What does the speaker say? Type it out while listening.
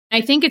I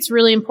think it's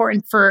really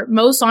important for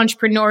most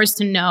entrepreneurs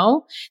to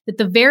know that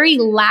the very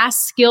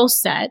last skill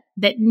set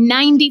that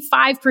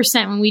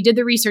 95%, when we did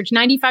the research,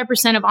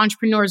 95% of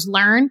entrepreneurs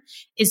learn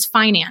is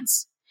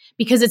finance.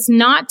 Because it's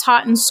not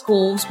taught in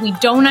schools. We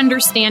don't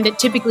understand it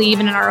typically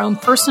even in our own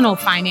personal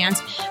finance.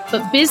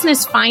 But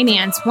business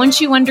finance, once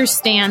you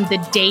understand the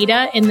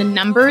data and the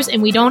numbers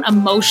and we don't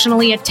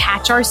emotionally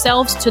attach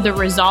ourselves to the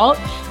result,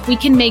 we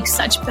can make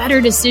such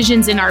better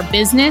decisions in our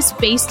business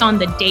based on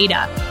the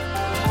data.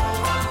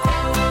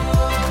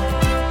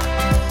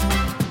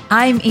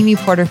 I'm Amy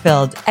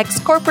Porterfield,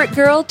 ex-corporate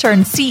girl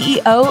turned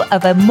CEO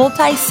of a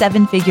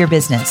multi-seven-figure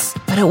business.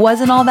 But it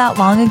wasn't all that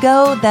long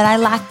ago that I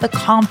lacked the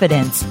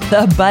confidence,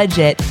 the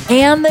budget,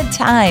 and the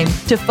time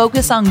to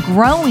focus on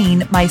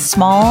growing my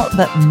small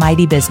but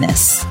mighty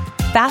business.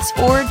 Fast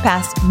forward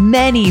past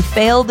many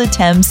failed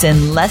attempts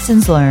and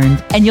lessons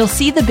learned, and you'll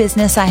see the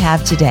business I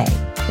have today.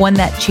 One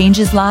that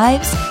changes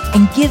lives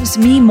and gives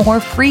me more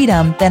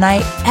freedom than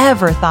I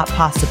ever thought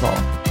possible.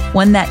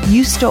 One that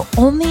used to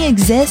only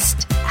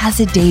exist as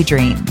a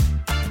daydream.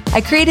 I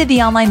created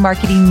the Online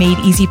Marketing Made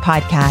Easy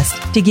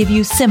podcast to give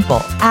you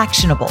simple,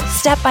 actionable,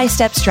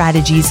 step-by-step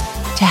strategies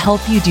to help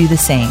you do the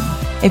same.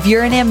 If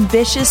you're an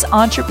ambitious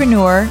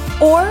entrepreneur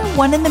or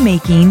one in the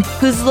making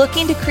who's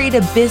looking to create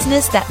a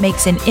business that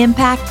makes an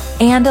impact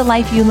and a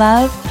life you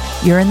love,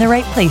 you're in the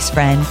right place,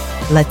 friend.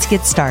 Let's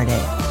get started.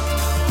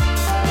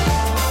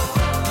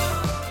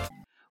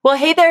 Well,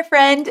 hey there,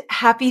 friend.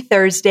 Happy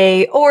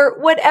Thursday, or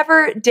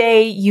whatever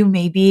day you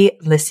may be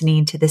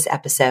listening to this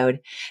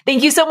episode.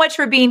 Thank you so much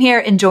for being here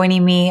and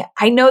joining me.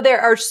 I know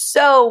there are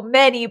so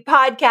many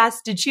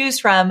podcasts to choose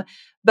from,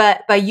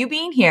 but by you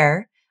being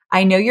here,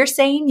 I know you're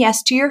saying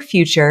yes to your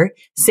future,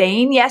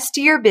 saying yes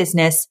to your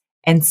business,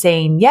 and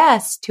saying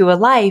yes to a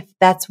life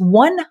that's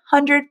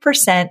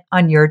 100%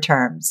 on your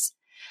terms.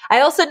 I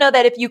also know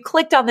that if you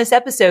clicked on this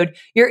episode,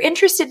 you're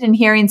interested in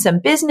hearing some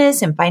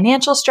business and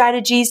financial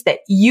strategies that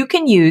you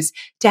can use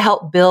to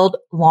help build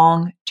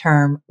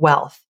long-term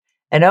wealth.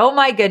 And oh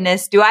my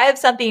goodness, do I have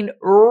something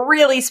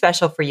really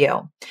special for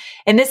you.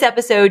 In this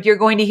episode, you're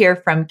going to hear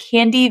from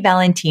Candy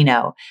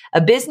Valentino,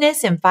 a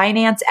business and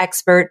finance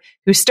expert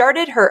who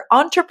started her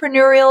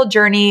entrepreneurial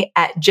journey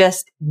at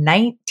just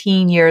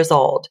 19 years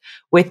old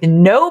with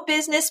no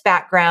business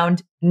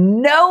background,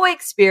 no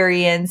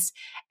experience,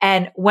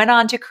 and went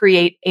on to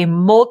create a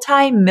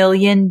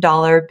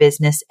multi-million-dollar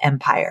business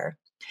empire.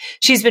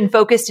 She's been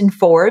focused in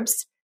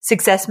Forbes,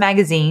 Success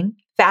Magazine,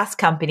 Fast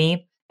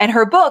Company, and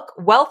her book,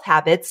 Wealth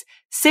Habits,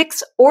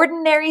 6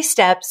 Ordinary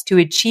Steps to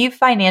Achieve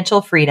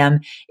Financial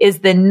Freedom, is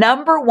the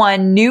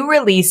 #1 new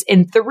release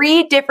in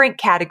 3 different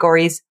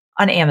categories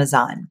on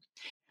Amazon.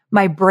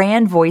 My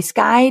brand voice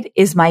guide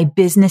is my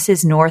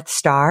business's North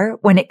Star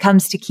when it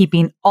comes to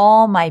keeping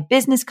all my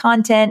business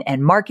content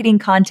and marketing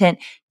content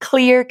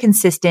clear,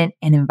 consistent,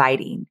 and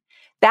inviting.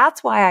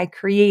 That's why I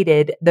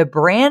created the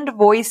Brand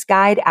Voice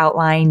Guide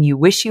Outline You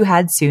Wish You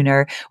Had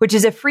Sooner, which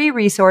is a free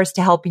resource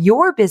to help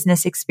your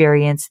business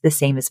experience the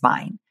same as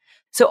mine.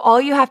 So all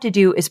you have to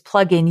do is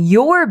plug in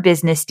your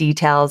business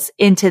details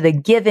into the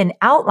given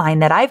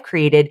outline that I've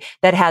created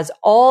that has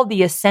all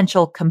the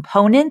essential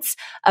components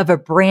of a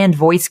brand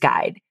voice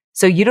guide.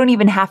 So you don't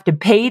even have to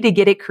pay to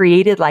get it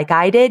created like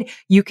I did.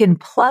 You can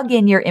plug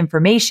in your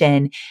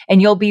information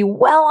and you'll be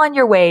well on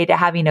your way to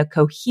having a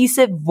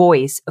cohesive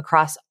voice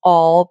across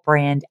all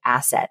brand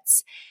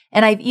assets.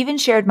 And I've even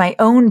shared my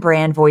own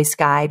brand voice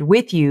guide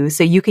with you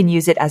so you can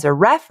use it as a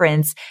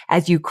reference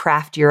as you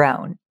craft your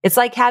own. It's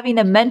like having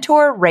a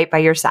mentor right by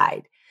your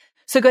side.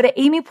 So go to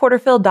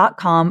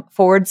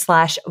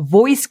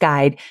amyporterfield.com/voice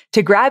guide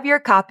to grab your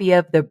copy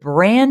of the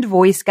Brand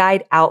Voice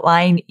Guide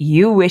Outline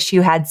You Wish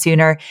You Had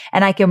Sooner.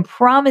 And I can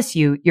promise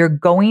you, you're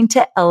going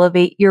to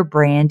elevate your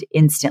brand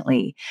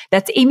instantly.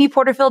 That's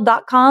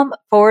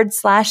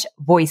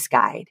amyporterfield.com/voice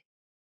guide.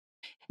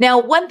 Now,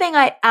 one thing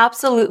I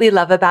absolutely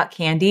love about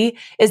Candy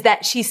is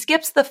that she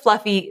skips the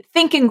fluffy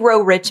think and grow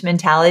rich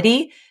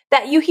mentality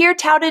that you hear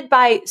touted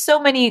by so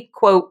many,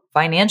 quote,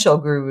 financial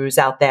gurus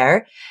out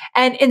there.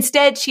 And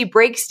instead, she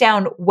breaks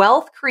down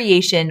wealth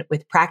creation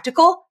with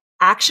practical,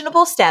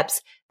 actionable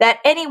steps that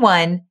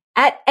anyone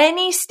at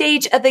any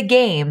stage of the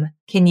game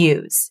can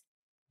use.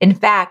 In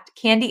fact,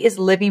 Candy is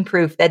living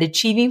proof that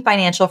achieving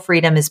financial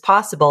freedom is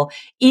possible,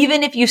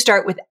 even if you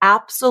start with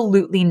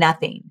absolutely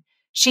nothing.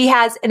 She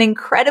has an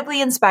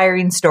incredibly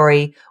inspiring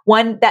story,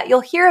 one that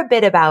you'll hear a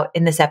bit about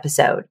in this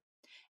episode.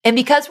 And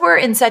because we're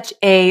in such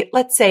a,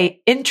 let's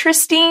say,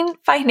 interesting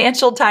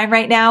financial time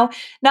right now,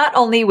 not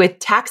only with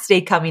tax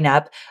day coming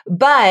up,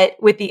 but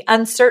with the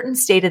uncertain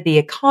state of the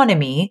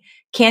economy,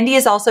 Candy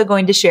is also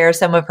going to share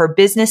some of her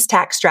business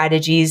tax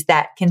strategies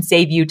that can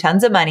save you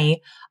tons of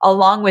money,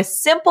 along with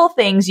simple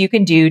things you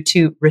can do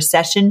to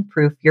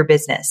recession-proof your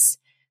business.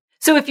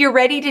 So if you're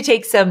ready to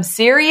take some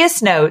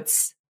serious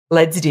notes,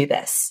 let's do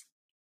this.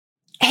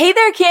 Hey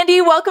there, Candy.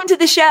 Welcome to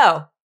the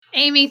show.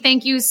 Amy,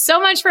 thank you so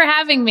much for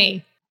having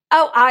me.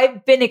 Oh,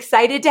 I've been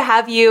excited to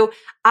have you.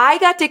 I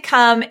got to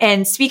come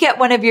and speak at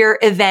one of your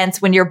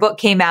events when your book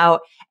came out,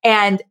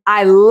 And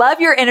I love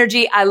your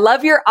energy. I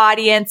love your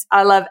audience.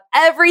 I love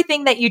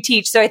everything that you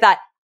teach. So I thought,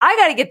 I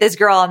got to get this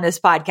girl on this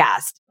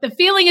podcast. The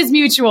feeling is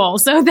mutual.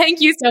 So thank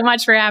you so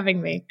much for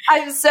having me.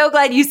 I'm so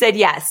glad you said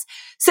yes.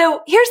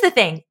 So here's the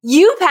thing.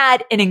 You've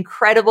had an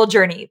incredible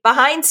journey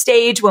behind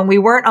stage. When we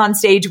weren't on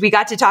stage, we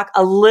got to talk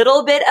a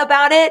little bit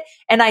about it.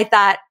 And I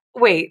thought,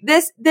 wait,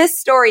 this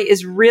story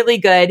is really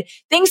good.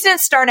 Things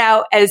didn't start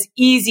out as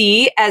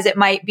easy as it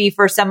might be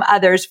for some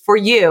others for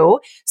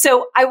you.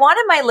 So I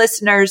wanted my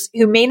listeners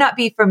who may not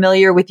be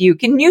familiar with you,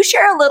 can you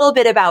share a little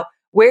bit about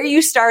where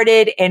you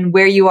started and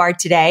where you are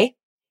today?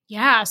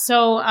 Yeah.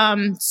 So,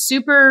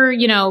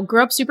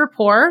 grew up super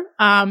poor.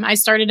 I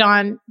started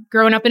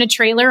growing up in a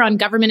trailer on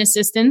government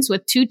assistance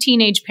with two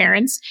teenage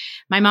parents.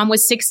 My mom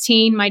was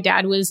 16. My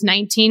dad was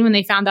 19 when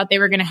they found out they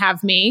were going to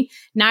have me.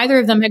 Neither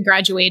of them had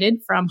graduated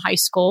from high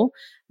school.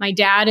 My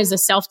dad is a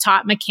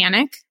self-taught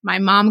mechanic. My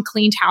mom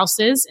cleaned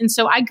houses. And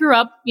so I grew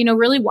up,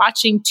 really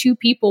watching two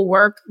people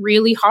work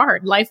really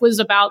hard. Life was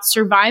about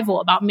survival,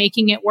 about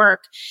making it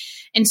work.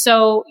 And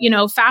so,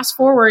 fast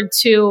forward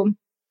to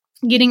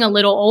getting a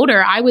little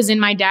older, I was in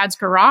my dad's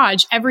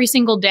garage every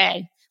single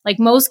day. Like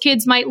most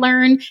kids might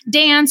learn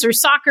dance or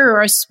soccer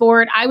or a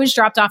sport, I was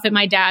dropped off at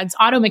my dad's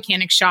auto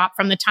mechanic shop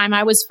from the time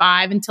I was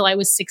 5 until I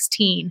was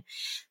 16.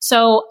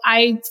 So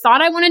I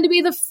thought I wanted to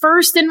be the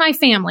first in my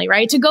family,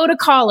 right? To go to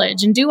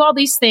college and do all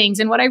these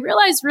things. And what I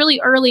realized really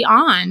early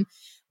on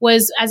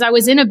was as I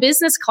was in a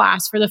business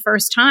class for the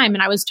first time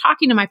and I was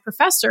talking to my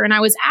professor and I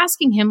was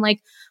asking him like,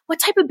 what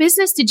type of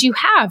business did you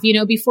have,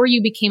 before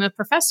you became a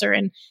professor?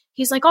 And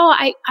he's like, oh,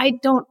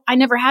 I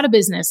never had a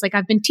business. Like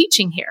I've been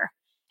teaching here.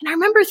 And I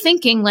remember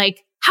thinking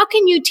like, how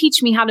can you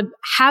teach me how to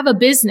have a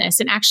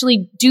business and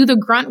actually do the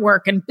grunt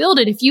work and build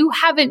it if you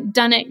haven't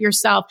done it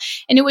yourself?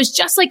 And it was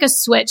just like a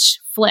switch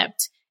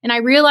flipped. And I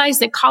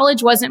realized that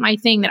college wasn't my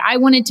thing, that I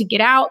wanted to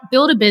get out,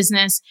 build a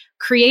business,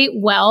 create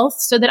wealth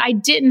so that I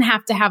didn't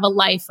have to have a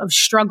life of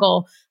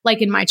struggle like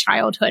in my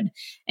childhood.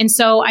 And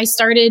so I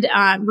started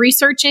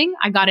researching.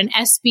 I got an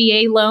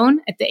SBA loan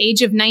at the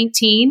age of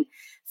 19,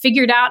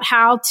 figured out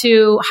how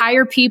to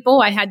hire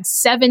people. I had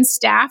 7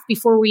 staff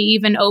before we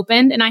even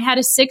opened, and I had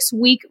a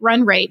 6-week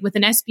run rate with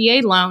an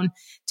SBA loan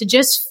to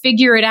just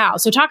figure it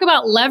out. So talk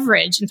about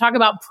leverage and talk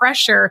about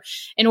pressure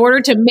in order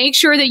to make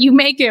sure that you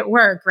make it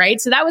work,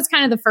 right? So that was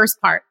kind of the first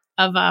part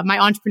of my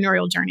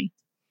entrepreneurial journey.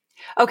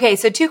 Okay,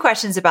 so 2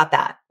 questions about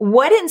that.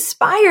 What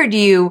inspired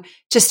you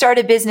to start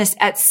a business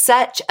at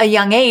such a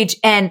young age,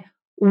 and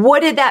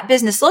what did that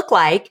business look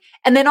like?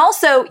 And then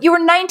also, you were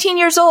 19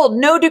 years old,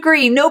 no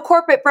degree, no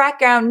corporate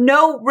background,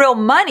 no real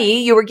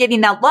money. You were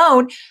getting that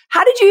loan.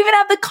 How did you even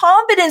have the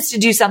confidence to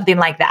do something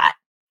like that?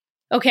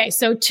 Okay,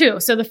 so 2.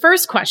 So the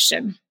first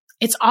question,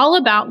 it's all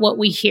about what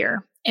we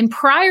hear. And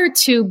prior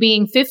to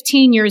being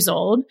 15 years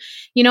old,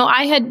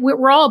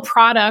 we're all a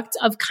product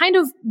of kind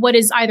of what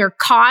is either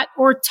caught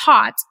or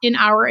taught in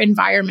our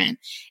environment.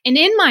 And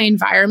in my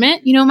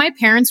environment, my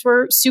parents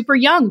were super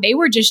young. They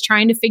were just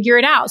trying to figure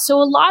it out. So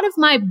a lot of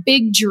my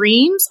big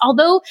dreams,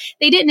 although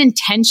they didn't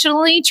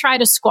intentionally try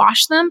to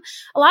squash them,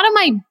 a lot of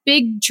my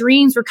big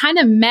dreams were kind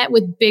of met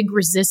with big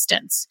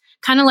resistance.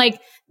 Kind of like,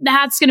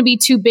 that's going to be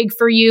too big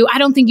for you. I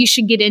don't think you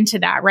should get into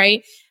that,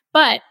 right?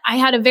 But I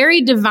had a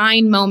very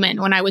divine moment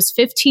when I was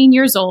 15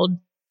 years old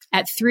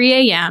at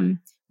 3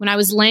 a.m. when I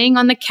was laying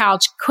on the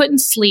couch, couldn't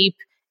sleep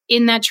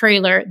in that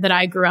trailer that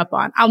I grew up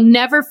on. I'll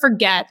never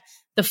forget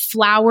the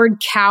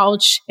flowered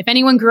couch. If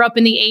anyone grew up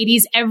in the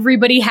 80s,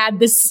 everybody had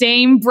the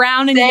same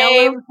brown and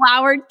yellow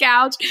flowered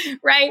couch,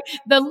 right?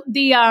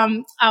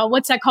 The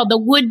what's that called? The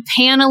wood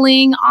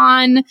paneling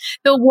on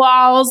the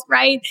walls,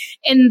 right?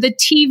 And the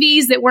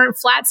TVs that weren't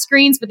flat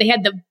screens, but they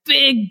had the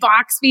big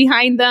box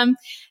behind them.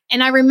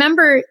 And I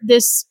remember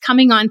this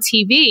coming on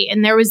TV,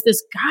 and there was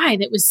this guy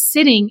that was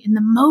sitting in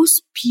the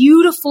most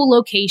beautiful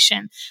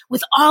location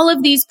with all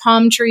of these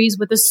palm trees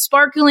with a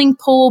sparkling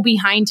pool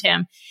behind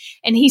him.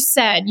 And he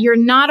said, you're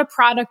not a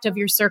product of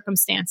your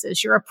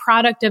circumstances. You're a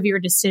product of your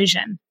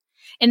decision.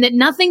 And that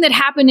nothing that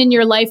happened in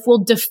your life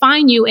will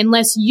define you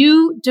unless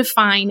you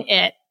define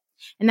it.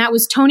 And that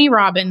was Tony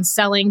Robbins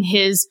selling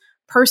his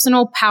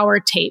personal power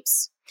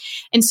tapes.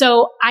 And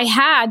so I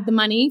had the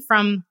money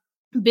from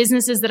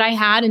businesses that I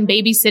had and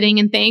babysitting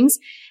and things.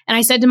 And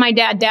I said to my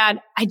dad,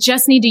 I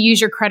just need to use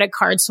your credit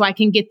card so I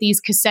can get these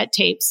cassette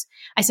tapes.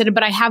 I said,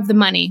 but I have the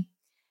money.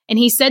 And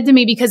he said to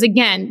me, because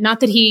again, not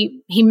that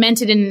he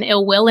meant it in an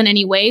ill will in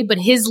any way, but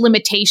his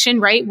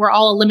limitation, right? We're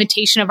all a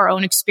limitation of our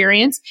own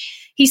experience.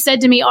 He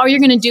said to me, all you're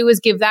going to do is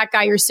give that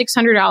guy your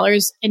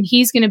 $600 and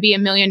he's going to be a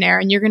millionaire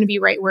and you're going to be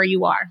right where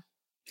you are.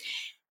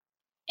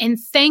 And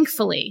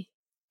thankfully,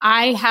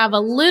 I have a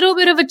little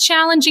bit of a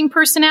challenging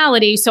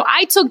personality. So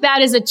I took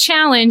that as a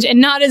challenge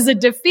and not as a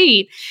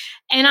defeat.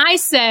 And I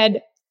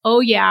said, oh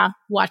yeah,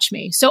 watch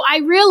me. So I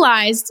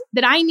realized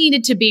that I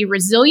needed to be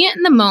resilient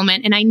in the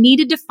moment and I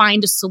needed to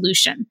find a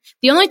solution.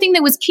 The only thing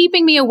that was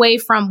keeping me away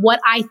from what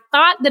I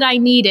thought that I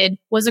needed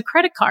was a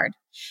credit card.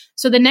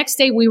 So the next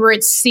day we were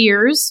at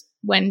Sears,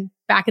 when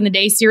back in the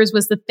day, Sears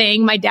was the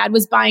thing. My dad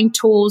was buying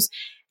tools.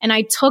 and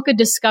I took a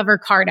Discover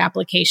card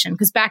application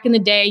because back in the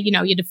day, you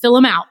had to fill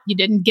them out. You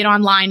didn't get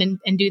online and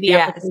do the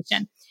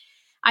application.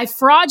 I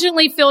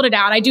fraudulently filled it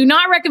out. I do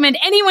not recommend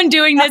anyone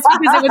doing this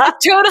because it was a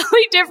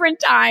totally different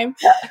time,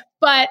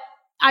 but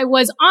I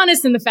was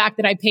honest in the fact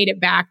that I paid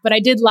it back, but I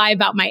did lie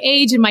about my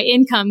age and my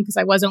income because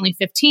I was only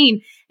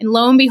 15. And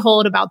lo and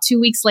behold, about 2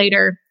 weeks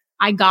later,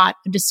 I got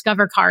a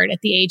Discover card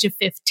at the age of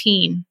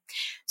 15.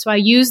 So I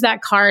used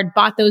that card,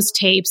 bought those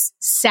tapes,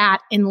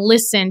 sat and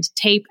listened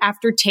tape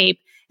after tape.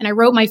 And I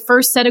wrote my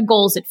first set of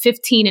goals at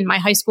 15 in my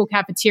high school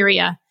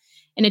cafeteria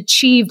and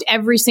achieved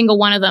every single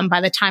one of them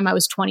by the time I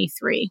was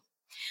 23.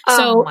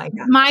 So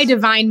my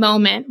divine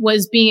moment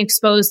was being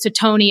exposed to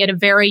Tony at a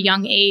very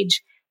young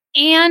age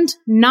and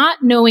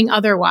not knowing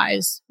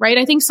otherwise, right?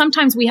 I think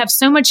sometimes we have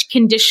so much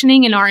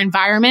conditioning in our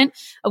environment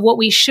of what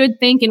we should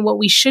think and what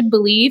we should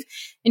believe.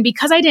 And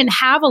because I didn't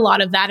have a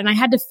lot of that and I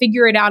had to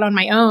figure it out on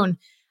my own,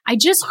 I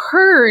just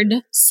heard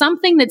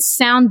something that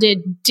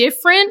sounded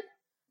different,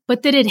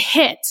 but that it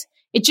hit.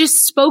 It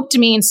just spoke to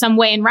me in some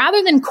way. And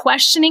rather than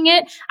questioning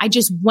it, I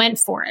just went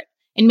for it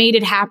and made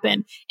it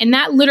happen. And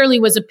that literally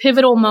was a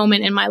pivotal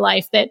moment in my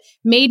life that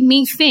made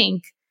me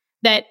think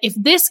that if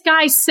this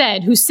guy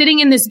said, who's sitting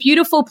in this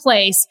beautiful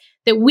place,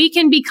 that we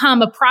can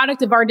become a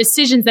product of our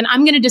decisions, then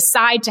I'm going to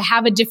decide to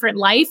have a different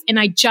life. And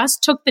I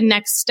just took the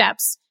next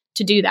steps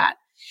to do that.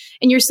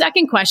 And your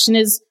second question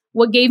is,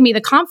 what gave me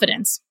the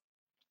confidence?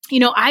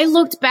 I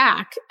looked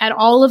back at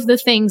all of the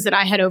things that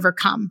I had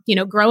overcome,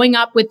 growing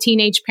up with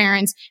teenage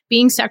parents,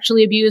 being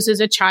sexually abused as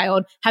a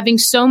child, having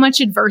so much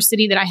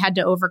adversity that I had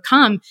to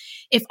overcome.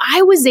 If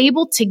I was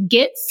able to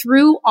get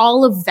through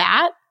all of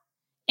that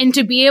and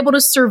to be able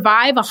to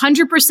survive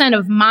 100%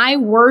 of my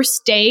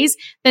worst days,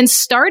 then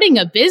starting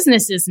a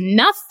business is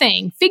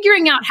nothing.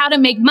 Figuring out how to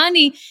make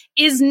money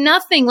is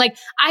nothing. Like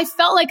I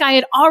felt like I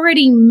had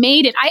already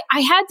made it. I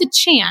had the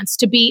chance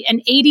to be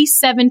an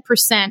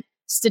 87%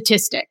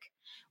 statistic.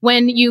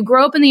 When you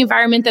grow up in the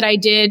environment that I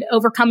did,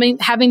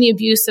 having the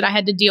abuse that I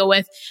had to deal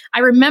with, I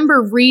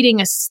remember reading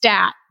a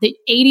stat that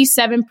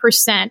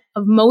 87%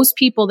 of most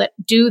people that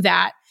do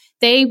that,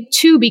 they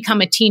too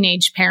become a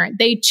teenage parent.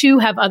 They too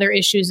have other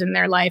issues in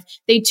their life.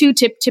 They too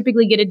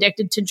typically get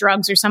addicted to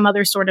drugs or some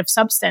other sort of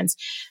substance.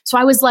 So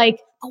I was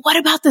like, but what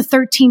about the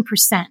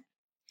 13%?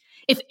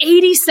 If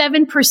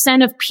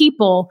 87% of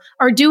people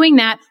are doing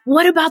that,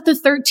 what about the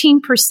 13%?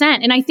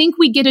 And I think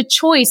we get a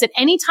choice at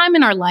any time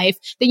in our life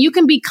that you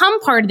can become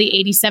part of the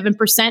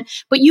 87%,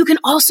 but you can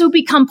also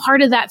become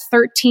part of that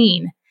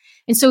 13.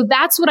 And so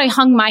that's what I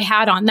hung my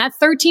hat on. That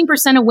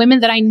 13% of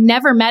women that I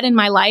never met in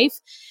my life,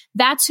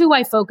 that's who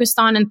I focused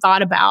on and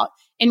thought about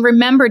and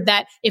remembered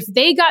that if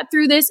they got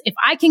through this, if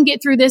I can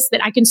get through this,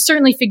 that I can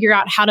certainly figure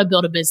out how to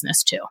build a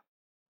business too.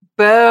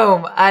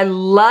 Boom. I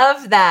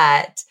love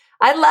that.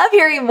 I love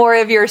hearing more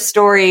of your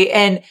story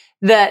and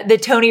the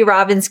Tony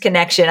Robbins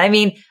connection. I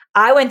mean,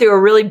 I went through a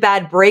really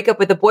bad breakup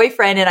with a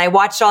boyfriend and I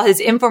watched all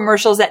his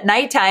infomercials at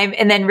nighttime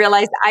and then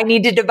realized I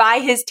needed to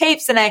buy his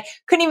tapes and I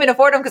couldn't even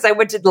afford them because I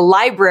went to the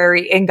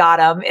library and got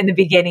them in the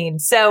beginning.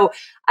 So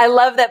I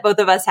love that both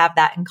of us have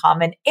that in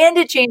common and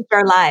it changed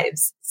our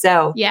lives.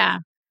 So yeah,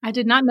 I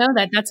did not know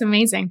that. That's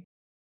amazing.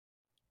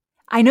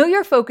 I know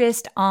you're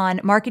focused on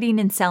marketing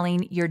and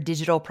selling your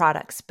digital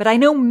products, but I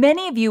know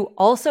many of you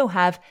also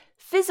have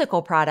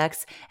physical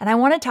products, and I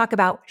want to talk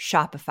about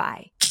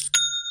Shopify.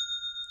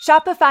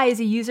 Shopify is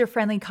a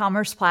user-friendly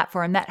commerce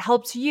platform that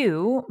helps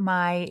you,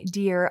 my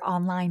dear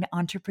online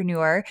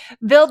entrepreneur,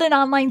 build an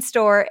online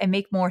store and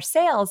make more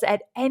sales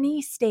at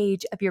any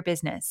stage of your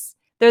business.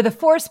 They're the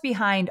force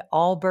behind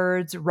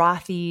Allbirds,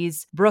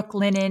 Rothy's,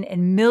 Brooklinen,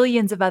 and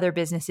millions of other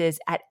businesses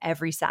at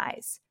every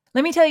size.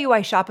 Let me tell you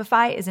why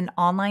Shopify is an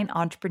online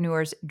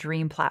entrepreneur's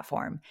dream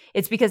platform.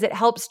 It's because it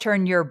helps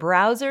turn your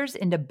browsers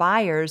into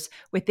buyers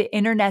with the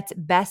internet's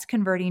best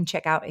converting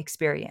checkout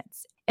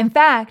experience. In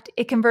fact,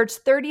 it converts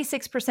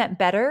 36%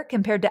 better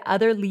compared to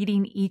other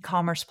leading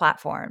e-commerce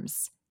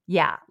platforms.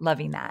 Yeah,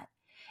 loving that.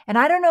 And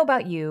I don't know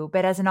about you,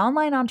 but as an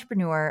online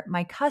entrepreneur,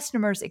 my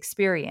customers'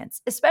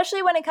 experience,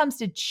 especially when it comes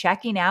to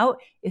checking out,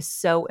 is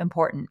so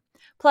important.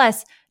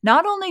 Plus,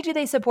 not only do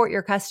they support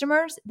your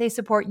customers, they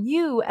support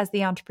you as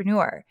the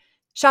entrepreneur.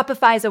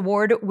 Shopify's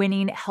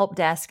award-winning help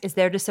desk is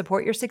there to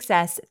support your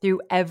success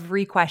through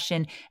every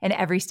question and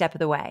every step of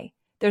the way.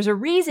 There's a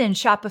reason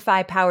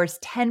Shopify powers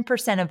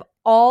 10% of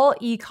all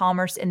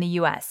e-commerce in the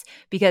US,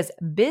 because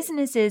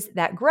businesses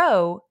that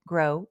grow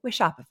with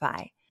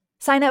Shopify.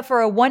 Sign up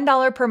for a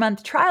 $1 per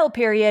month trial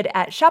period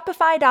at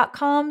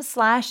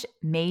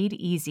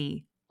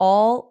shopify.com/madeeasy.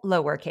 All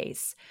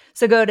lowercase.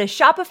 So go to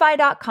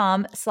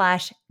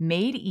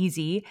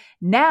shopify.com/madeeasy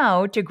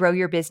now to grow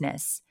your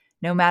business,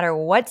 no matter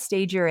what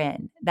stage you're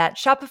in.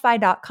 That's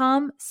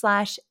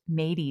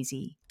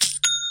shopify.com/madeeasy.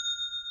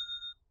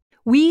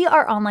 We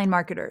are online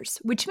marketers,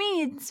 which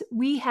means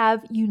we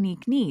have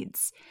unique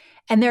needs.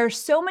 And there are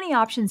so many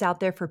options out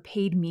there for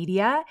paid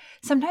media.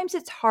 Sometimes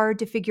it's hard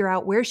to figure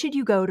out where should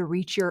you go to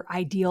reach your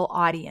ideal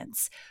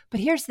audience. But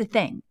here's the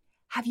thing.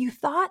 Have you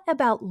thought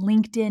about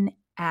LinkedIn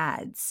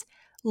ads?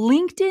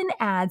 LinkedIn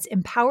Ads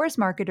empowers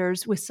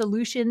marketers with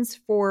solutions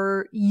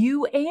for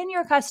you and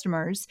your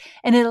customers,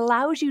 and it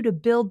allows you to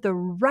build the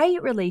right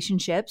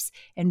relationships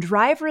and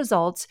drive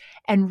results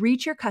and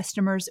reach your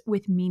customers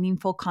with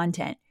meaningful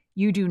content.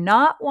 You do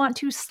not want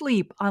to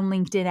sleep on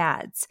LinkedIn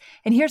Ads.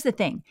 And here's the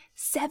thing,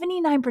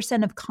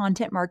 79% of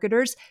content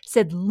marketers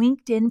said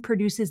LinkedIn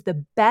produces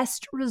the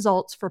best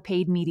results for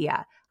paid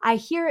media. I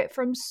hear it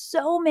from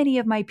so many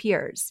of my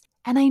peers.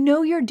 And I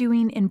know you're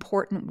doing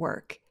important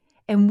work.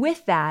 And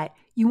with that,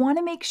 you want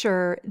to make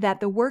sure that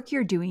the work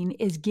you're doing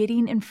is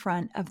getting in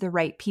front of the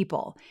right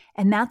people.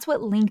 And that's what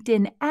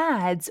LinkedIn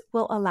Ads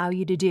will allow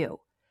you to do.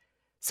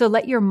 So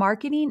let your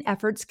marketing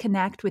efforts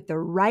connect with the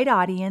right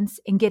audience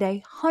and get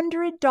a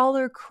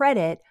 $100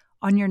 credit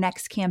on your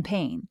next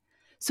campaign.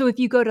 So if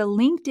you go to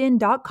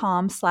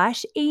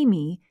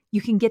linkedin.com/Amy,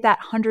 you can get that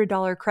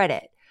 $100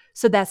 credit.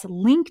 So that's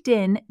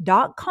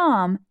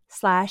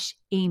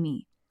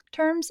linkedin.com/Amy.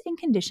 Terms and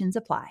conditions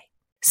apply.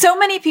 So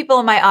many people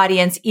in my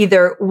audience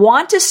either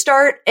want to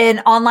start an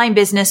online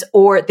business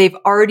or they've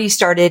already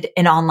started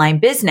an online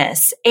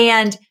business.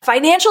 And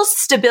financial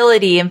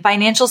stability and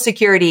financial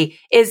security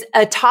is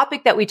a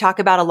topic that we talk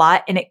about a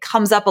lot, and it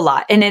comes up a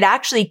lot. And it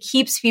actually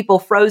keeps people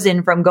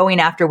frozen from going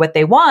after what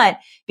they want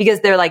because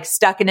they're like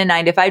stuck in a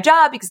 9-to-5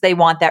 job because they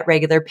want that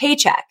regular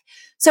paycheck.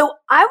 So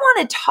I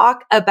want to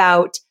talk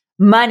about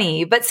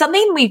money, but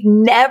something we've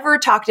never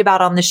talked about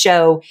on the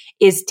show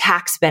is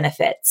tax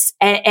benefits.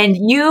 And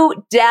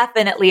you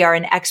definitely are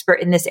an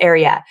expert in this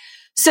area.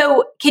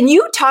 So can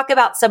you talk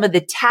about some of the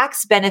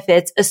tax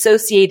benefits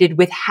associated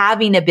with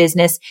having a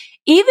business,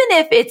 even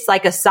if it's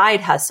like a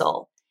side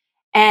hustle?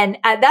 And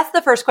that's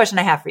the first question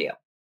I have for you.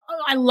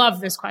 I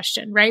love this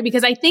question, right?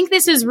 Because I think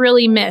this is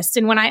really missed.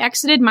 And when I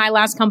exited my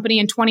last company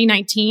in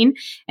 2019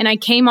 and I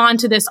came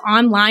onto this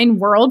online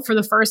world for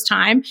the first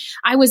time,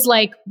 I was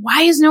like,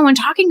 why is no one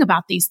talking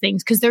about these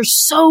things? Because they're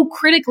so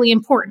critically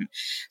important.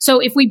 So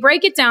if we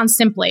break it down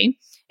simply,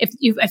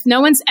 if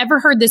no one's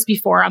ever heard this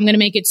before, I'm going to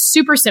make it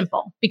super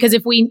simple, because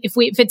if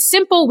it's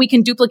simple, we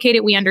can duplicate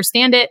it, we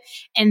understand it.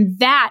 And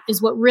that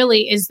is what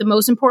really is the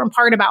most important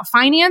part about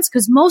finance,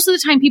 because most of the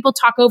time people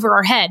talk over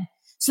our head.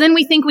 So then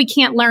we think we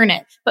can't learn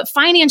it. But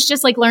finance,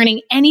 just like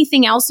learning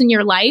anything else in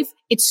your life,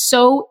 it's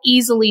so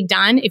easily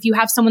done if you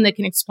have someone that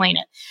can explain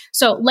it.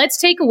 So let's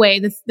take away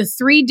the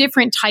three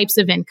different types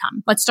of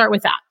income. Let's start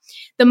with that.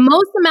 The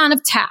most amount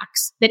of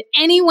tax that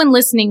anyone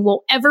listening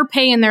will ever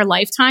pay in their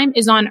lifetime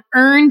is on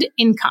earned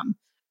income.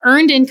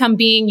 Earned income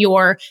being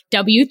your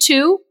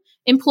W-2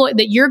 employee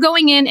that you're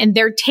going in and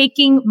they're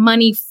taking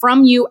money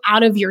from you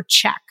out of your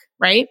check,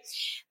 right?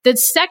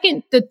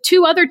 The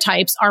two other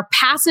types are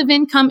passive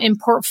income and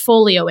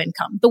portfolio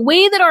income. The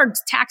way that our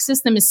tax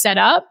system is set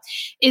up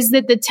is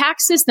that the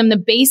tax system, the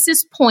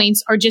basis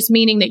points are just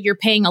meaning that you're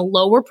paying a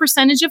lower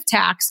percentage of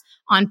tax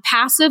on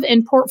passive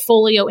and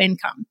portfolio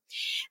income.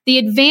 The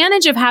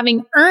advantage of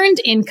having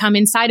earned income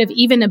inside of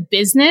even a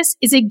business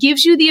is it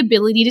gives you the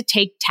ability to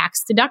take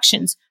tax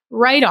deductions,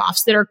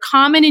 write-offs that are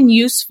common and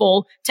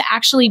useful to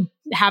actually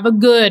have a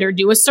good or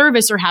do a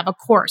service or have a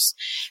course.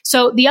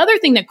 So the other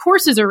thing that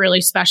courses are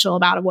really special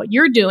about what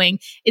you're doing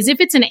is if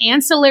it's an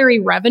ancillary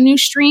revenue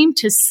stream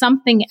to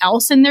something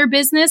else in their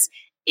business,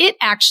 it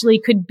actually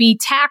could be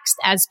taxed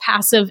as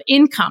passive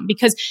income,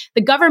 because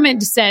the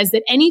government says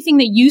that anything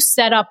that you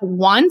set up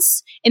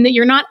once and that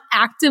you're not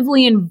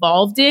actively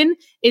involved in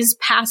is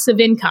passive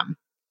income.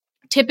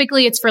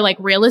 Typically, it's for like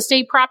real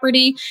estate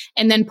property,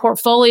 and then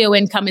portfolio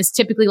income is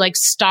typically like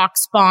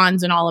stocks,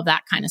 bonds, and all of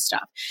that kind of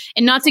stuff.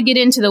 And not to get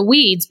into the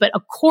weeds, but a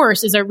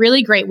course is a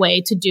really great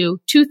way to do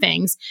two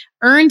things.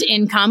 Earned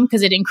income,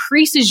 because it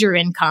increases your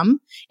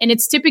income. And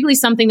it's typically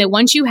something that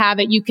once you have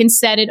it, you can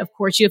set it. Of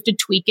course, you have to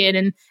tweak it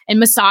and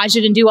massage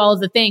it and do all of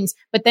the things,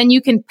 but then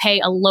you can pay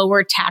a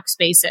lower tax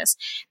basis.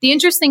 The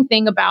interesting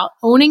thing about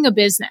owning a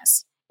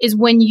business is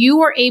when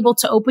you are able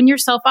to open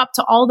yourself up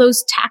to all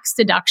those tax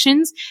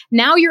deductions,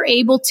 now you're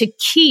able to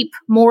keep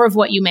more of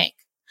what you make.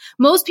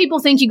 Most people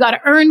think you got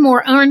to earn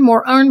more.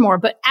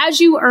 But as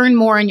you earn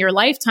more in your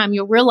lifetime,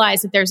 you'll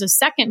realize that there's a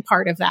second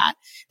part of that.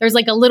 There's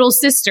like a little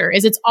sister,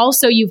 is it's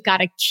also you've got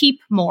to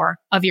keep more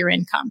of your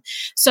income.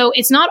 So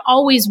it's not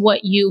always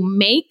what you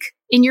make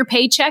in your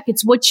paycheck.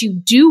 It's what you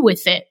do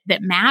with it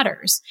that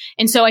matters.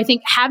 And so I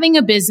think having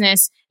a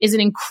business is an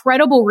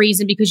incredible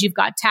reason, because you've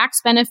got tax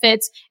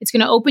benefits. It's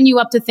going to open you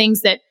up to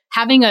things that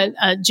having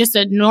just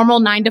a normal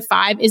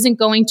 9-to-5 isn't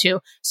going to.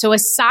 So a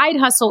side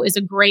hustle is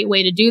a great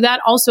way to do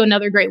that. Also,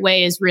 another great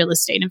way is real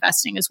estate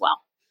investing as well.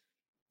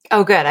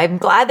 Oh, good. I'm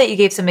glad that you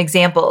gave some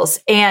examples.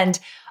 And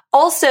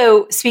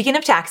also, speaking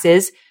of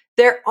taxes,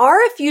 there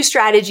are a few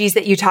strategies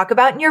that you talk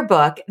about in your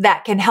book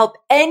that can help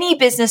any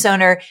business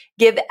owner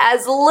give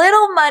as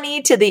little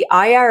money to the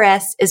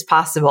IRS as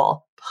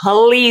possible.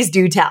 Please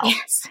do tell.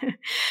 Yes.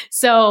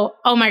 So,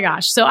 oh my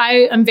gosh. So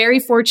I am very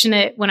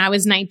fortunate when I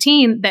was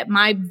 19 that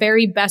my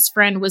very best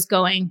friend was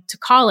going to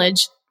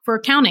college for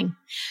accounting.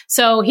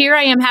 So here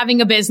I am having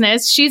a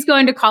business. She's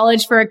going to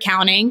college for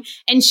accounting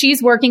and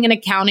she's working an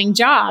accounting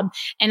job.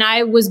 And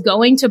I was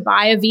going to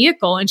buy a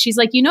vehicle and she's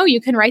like,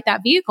 you can write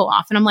that vehicle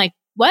off. And I'm like,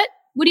 what?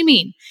 What do you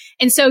mean?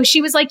 And so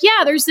she was like,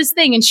 yeah, there's this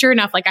thing. And sure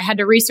enough, like I had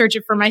to research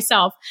it for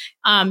myself,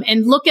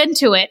 and look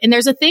into it. And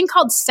there's a thing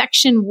called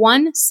Section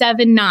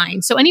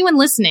 179. So anyone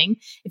listening,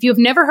 if you have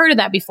never heard of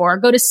that before,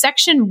 go to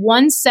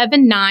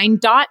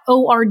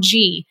section179.org.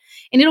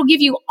 And it'll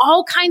give you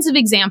all kinds of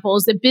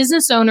examples that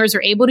business owners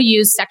are able to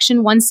use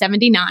Section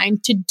 179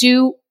 to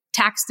do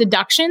tax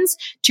deductions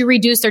to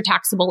reduce their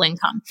taxable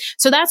income.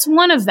 So that's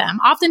one of them.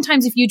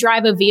 Oftentimes, if you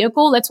drive a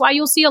vehicle, that's why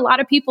you'll see a lot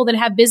of people that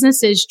have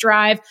businesses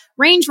drive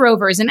Range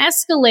Rovers and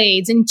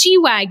Escalades and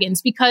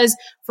G-Wagons, because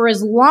for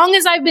as long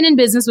as I've been in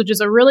business, which is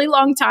a really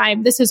long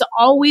time, this has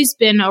always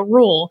been a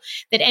rule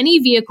that any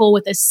vehicle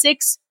with a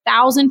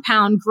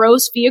 6,000-pound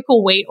gross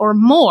vehicle weight or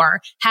more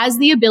has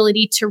the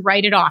ability to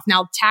write it off.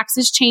 Now,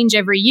 taxes change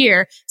every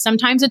year.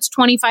 Sometimes it's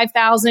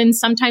 25,000,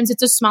 sometimes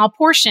it's a small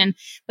portion,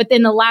 but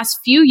in the last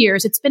few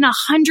years, it's been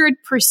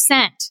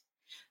 100%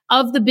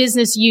 of the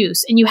business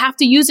use. And you have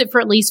to use it for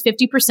at least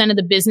 50% of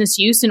the business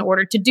use in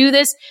order to do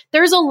this.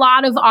 There's a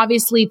lot of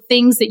obviously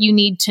things that you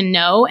need to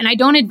know. And I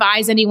don't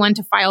advise anyone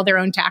to file their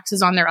own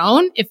taxes on their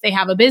own if they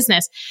have a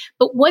business.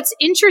 But what's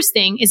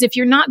interesting is if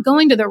you're not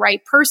going to the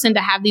right person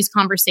to have these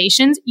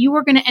conversations, you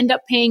are going to end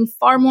up paying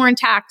far more in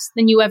tax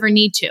than you ever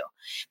need to.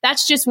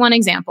 That's just one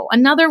example.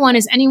 Another one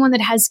is anyone that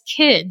has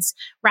kids.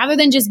 Rather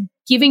than just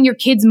giving your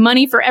kids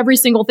money for every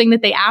single thing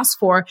that they ask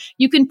for,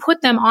 you can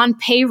put them on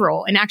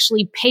payroll and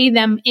actually pay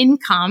them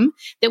income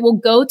that will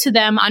go to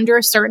them under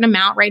a certain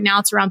amount. Right now,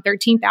 it's around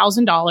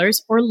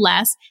 $13,000 or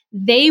less.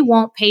 They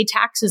won't pay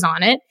taxes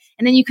on it.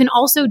 And then you can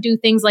also do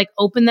things like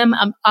open them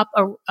up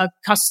a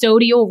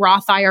custodial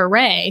Roth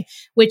IRA,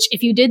 which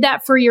if you did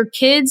that for your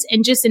kids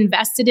and just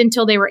invested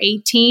until they were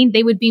 18,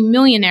 they would be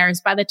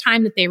millionaires by the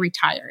time that they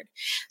retired.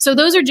 So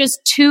those are just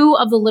two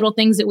of the little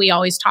things that we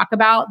always talk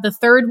about. The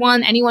third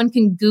one, anyone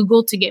can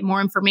Google to get more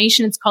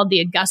information. It's called the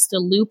Augusta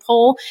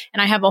loophole.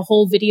 And I have a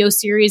whole video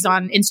series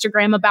on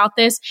Instagram about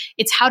this.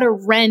 It's how to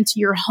rent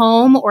your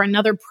home or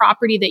another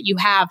property that you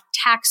have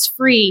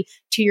tax-free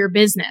to your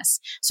business.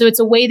 So it's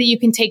a way that you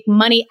can take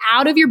money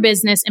out of your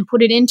business and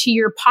put it into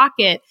your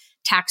pocket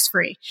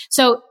tax-free.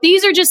 So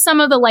these are just some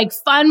of the like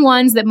fun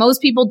ones that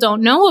most people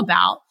don't know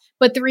about.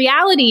 But the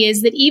reality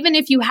is that even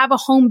if you have a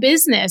home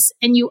business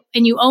and you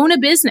own a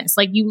business,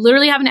 like you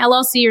literally have an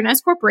LLC or an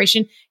S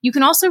corporation, you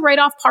can also write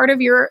off part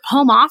of your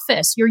home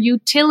office, your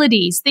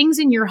utilities, things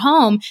in your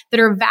home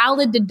that are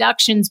valid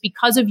deductions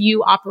because of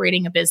you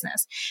operating a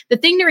business. The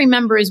thing to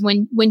remember is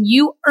when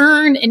you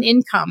earn an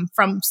income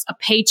from a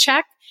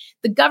paycheck,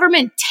 the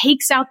government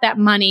takes out that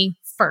money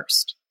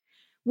first.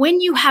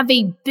 When you have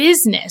a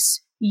business,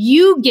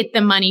 you get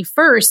the money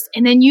first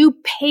and then you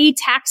pay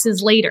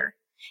taxes later.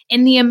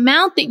 And the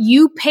amount that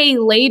you pay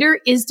later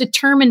is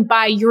determined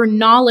by your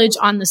knowledge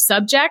on the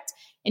subject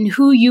and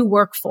who you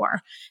work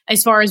for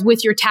as far as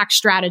with your tax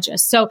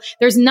strategist. So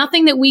there's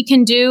nothing that we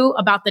can do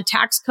about the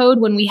tax code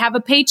when we have a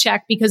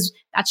paycheck because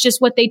that's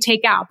just what they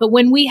take out. But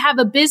when we have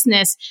a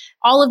business,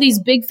 all of these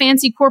big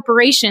fancy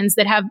corporations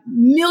that have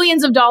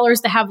millions of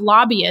dollars to have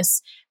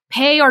lobbyists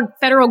pay our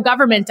federal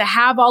government to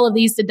have all of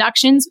these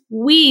deductions.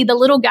 We, the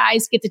little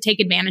guys, get to take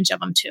advantage of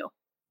them too.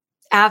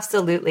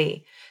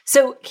 Absolutely.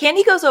 So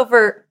Candy goes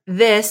over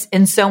this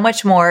and so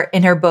much more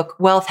in her book,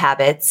 Wealth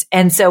Habits.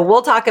 And so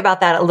we'll talk about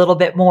that a little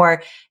bit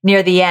more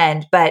near the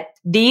end. But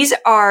these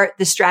are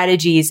the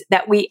strategies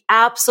that we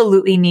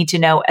absolutely need to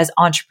know as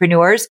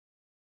entrepreneurs.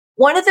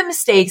 One of the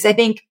mistakes, I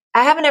think,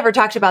 I haven't ever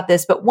talked about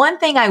this, but one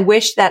thing I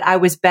wish that I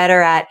was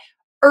better at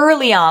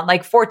early on,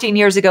 like 14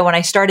 years ago when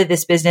I started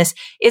this business,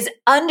 is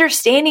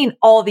understanding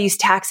all these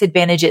tax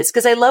advantages.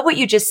 Because I love what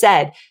you just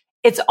said.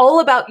 It's all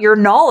about your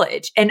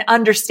knowledge and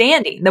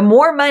understanding. The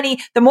more money,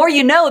 the more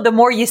you know, the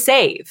more you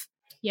save.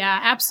 Yeah,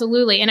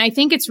 absolutely. And I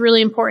think it's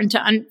really important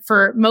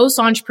for most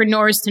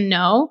entrepreneurs to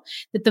know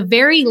that the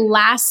very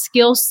last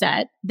skill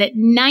set that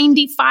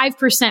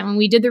 95%, when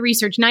we did the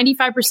research,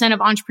 95%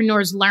 of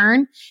entrepreneurs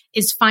learn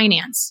is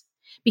finance.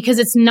 Because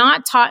it's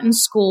not taught in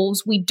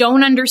schools. We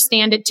don't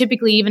understand it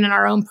typically even in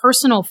our own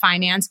personal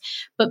finance,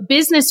 but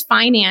business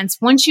finance,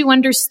 once you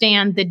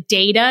understand the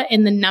data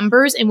and the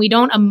numbers and we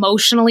don't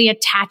emotionally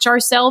attach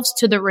ourselves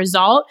to the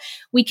result,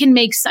 we can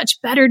make such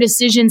better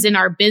decisions in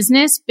our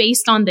business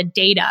based on the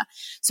data.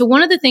 So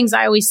one of the things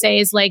I always say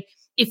is like,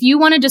 if you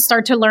wanted to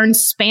start to learn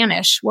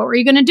Spanish, what were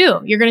you going to do?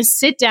 You're going to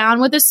sit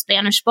down with a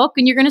Spanish book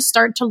and you're going to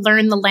start to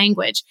learn the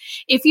language.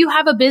 If you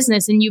have a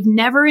business and you've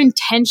never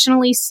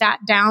intentionally sat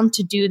down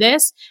to do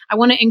this, I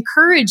want to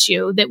encourage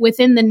you that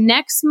within the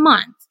next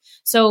month,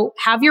 so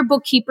have your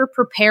bookkeeper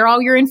prepare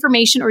all your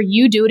information, or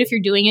you do it if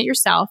you're doing it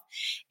yourself,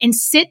 and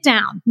sit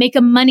down, make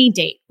a money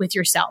date with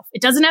yourself.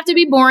 It doesn't have to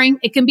be boring.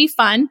 It can be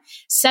fun.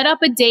 Set up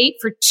a date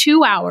for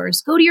 2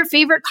 hours. Go to your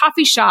favorite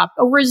coffee shop,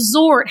 a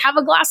resort, have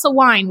a glass of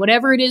wine,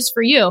 whatever it is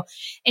for you,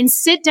 and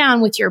sit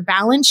down with your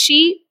balance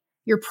sheet,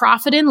 your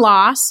profit and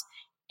loss,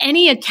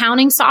 any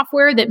accounting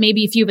software that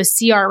maybe if you have a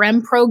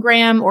CRM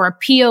program or a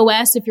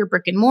POS, if you're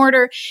brick and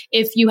mortar,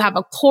 if you have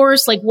a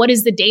course, like what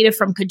is the data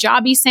from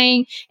Kajabi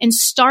saying, and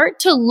start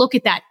to look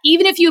at that.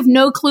 Even if you have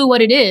no clue what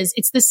it is,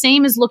 it's the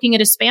same as looking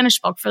at a Spanish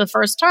book for the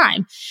first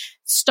time.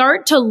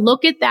 Start to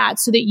look at that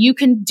so that you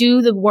can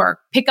do the work.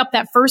 Pick up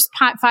that first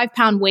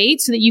 5-pound weight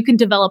so that you can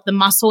develop the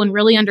muscle and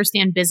really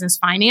understand business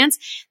finance.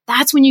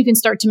 That's when you can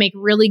start to make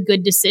really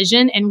good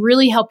decision and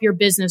really help your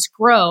business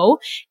grow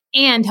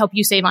and help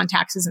you save on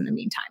taxes in the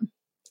meantime.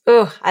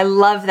 Oh, I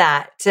love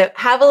that. To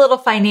have a little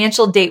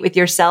financial date with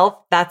yourself,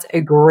 that's a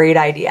great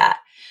idea.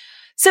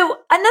 So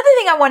another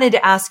thing I wanted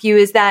to ask you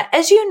is that,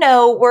 as you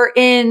know, we're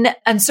in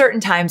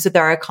uncertain times with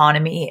our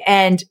economy,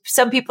 and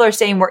some people are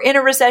saying we're in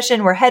a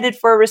recession, we're headed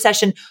for a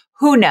recession.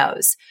 Who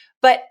knows?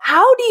 But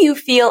how do you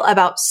feel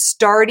about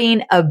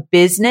starting a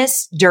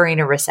business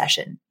during a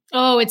recession?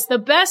 Oh, it's the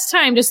best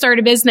time to start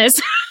a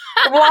business.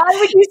 Why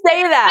would you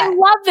say that? I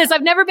love this.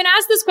 I've never been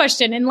asked this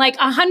question in like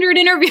 100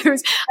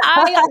 interviews.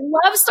 I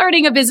love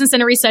starting a business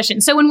in a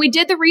recession. So when we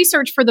did the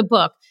research for the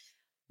book,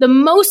 the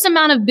most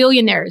amount of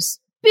billionaires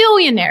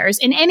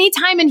in any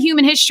time in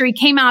human history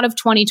came out of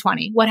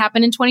 2020. What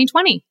happened in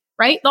 2020,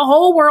 right? The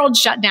whole world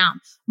shut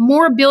down.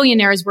 More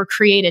billionaires were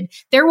created.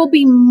 There will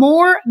be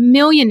more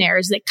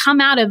millionaires that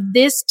come out of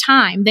this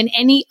time than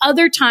any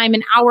other time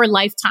in our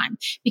lifetime.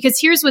 Because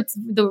here's what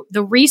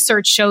the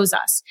research shows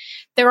us.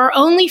 There are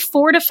only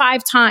 4 to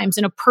 5 times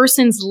in a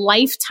person's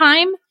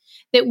lifetime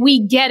that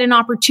we get an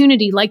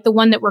opportunity like the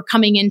one that we're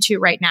coming into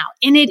right now.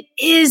 And it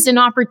is an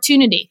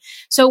opportunity.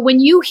 So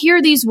when you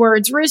hear these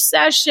words,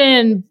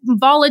 recession,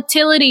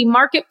 volatility,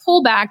 market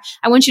pullback,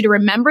 I want you to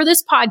remember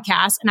this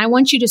podcast, and I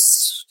want you to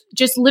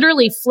just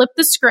literally flip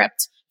the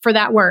script for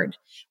that word.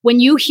 When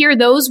you hear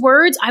those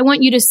words, I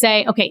want you to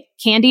say, okay,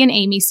 Candy and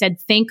Amy said,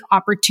 think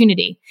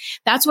opportunity.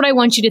 That's what I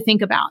want you to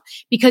think about,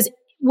 because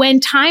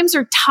when times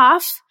are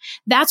tough,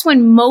 that's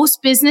when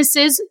most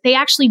businesses, they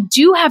actually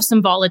do have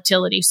some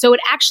volatility. So it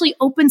actually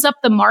opens up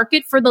the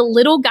market for the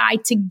little guy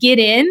to get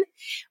in,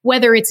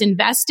 whether it's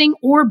investing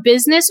or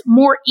business,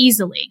 more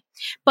easily.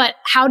 But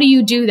how do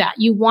you do that?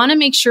 You want to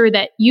make sure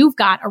that you've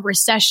got a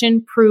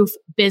recession-proof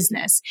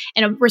business.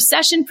 And a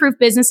recession-proof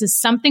business is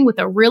something with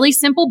a really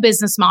simple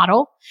business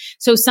model.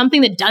 So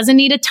something that doesn't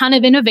need a ton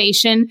of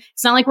innovation.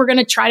 It's not like we're going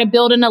to try to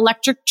build an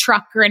electric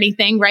truck or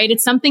anything, right?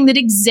 It's something that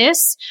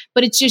exists,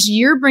 but it's just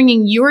you're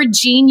bringing your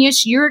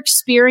genius, your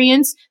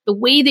experience, the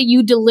way that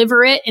you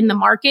deliver it in the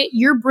market.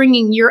 You're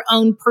bringing your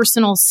own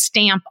personal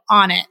stamp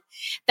on it.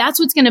 That's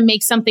what's going to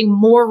make something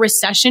more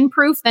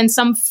recession-proof than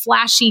some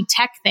flashy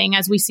tech thing.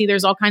 As we see,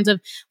 there's all kinds of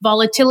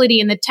volatility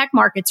in the tech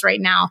markets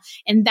right now.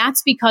 And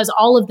that's because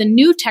all of the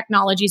new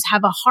technologies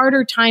have a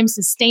harder time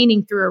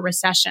sustaining through a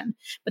recession.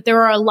 But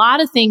there are a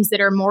lot of things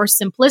that are more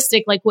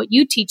simplistic, like what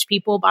you teach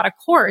people about a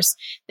course,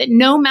 that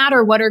no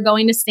matter what are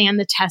going to stand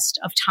the test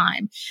of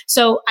time.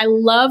 So I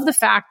love the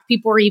fact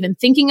people are even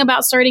thinking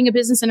about starting a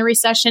business in a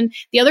recession.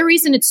 The other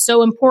reason it's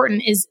so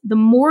important is the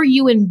more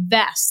you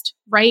invest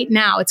right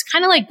now, it's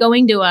kind of like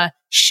going to a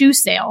shoe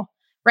sale,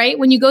 right?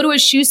 When you go to a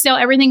shoe sale,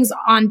 everything's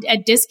on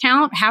at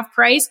discount, half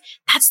price.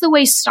 That's the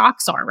way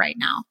stocks are right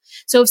now.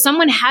 So if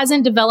someone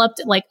hasn't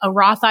developed like a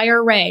Roth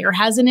IRA or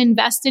hasn't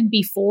invested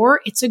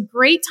before, it's a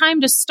great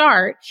time to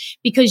start,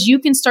 because you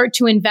can start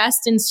to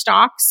invest in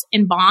stocks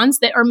and bonds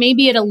that are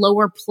maybe at a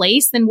lower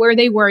place than where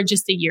they were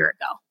just a year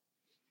ago.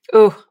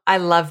 Oh, I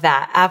love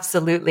that.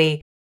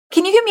 Absolutely.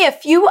 Can you give me a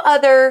few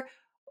other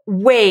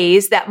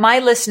ways that my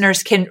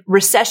listeners can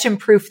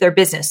recession-proof their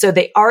business? So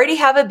they already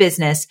have a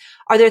business.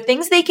 Are there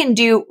things they can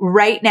do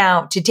right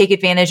now to take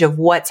advantage of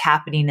what's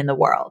happening in the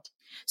world?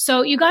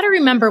 So you got to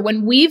remember,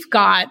 when we've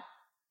got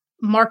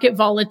market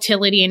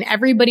volatility and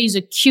everybody's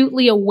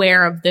acutely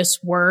aware of this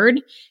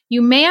word,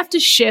 you may have to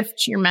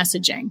shift your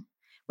messaging,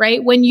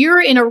 right? When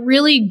you're in a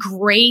really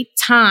great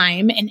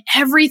time and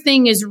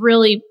everything is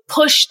really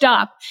pushed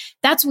up,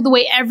 that's the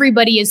way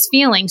everybody is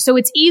feeling. So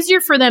it's easier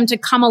for them to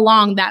come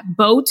along that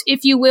boat,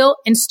 if you will,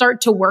 and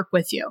start to work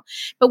with you.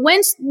 But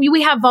when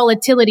we have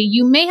volatility,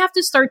 you may have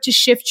to start to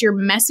shift your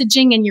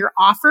messaging and your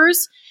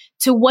offers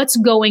to what's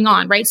going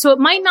on, right? So it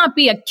might not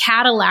be a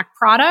Cadillac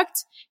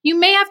product. You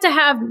may have to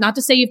have, not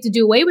to say you have to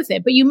do away with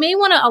it, but you may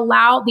want to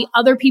allow the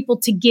other people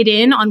to get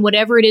in on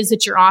whatever it is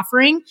that you're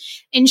offering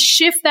and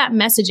shift that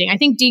messaging. I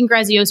think Dean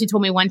Graziosi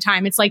told me one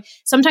time, it's like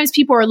sometimes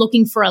people are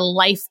looking for a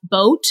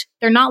lifeboat.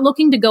 They're not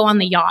looking to go on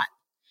the yacht.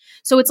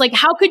 So it's like,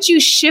 how could you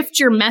shift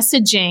your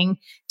messaging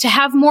to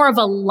have more of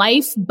a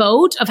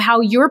lifeboat of how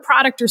your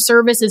product or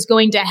service is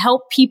going to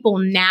help people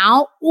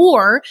now,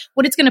 or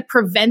what it's going to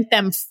prevent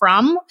them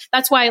from?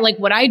 That's why like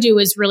what I do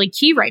is really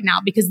key right now,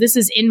 because this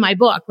is in my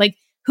book. Like,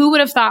 who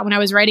would have thought when I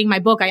was writing my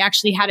book, I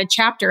actually had a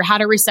chapter, how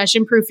to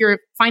recession-proof your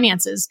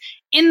finances,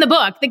 in the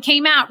book that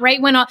came out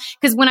right when,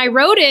 because when I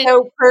wrote it,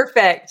 so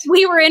perfect.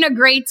 We were in a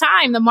great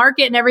time. The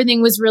market and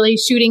everything was really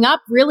shooting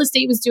up. Real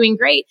estate was doing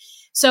great.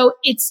 So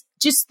it's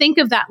just think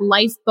of that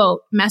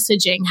lifeboat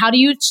messaging. How do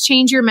you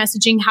change your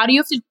messaging? How do you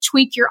have to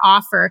tweak your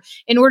offer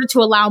in order to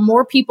allow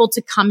more people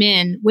to come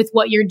in with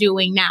what you're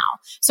doing now?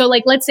 So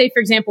like, let's say, for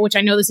example, which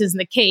I know this isn't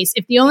the case,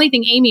 if the only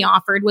thing Amy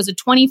offered was a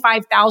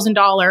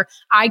 $25,000,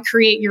 I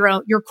create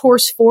your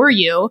course for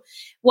you.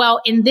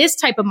 Well, in this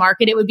type of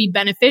market, it would be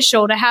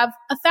beneficial to have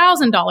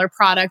 $1,000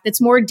 product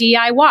that's more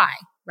DIY.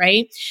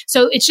 right?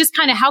 So it's just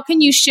kind of how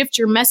can you shift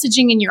your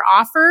messaging and your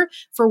offer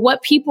for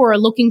what people are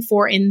looking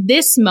for in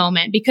this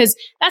moment? Because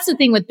that's the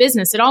thing with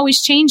business. It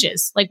always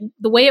changes. Like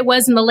the way it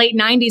was in the late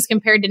 90s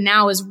compared to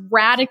now is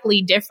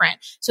radically different.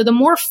 So the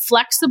more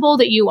flexible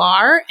that you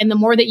are and the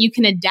more that you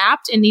can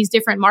adapt in these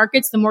different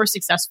markets, the more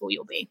successful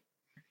you'll be.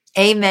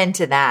 Amen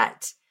to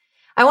that.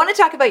 I want to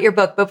talk about your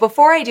book, but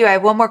before I do, I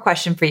have one more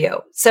question for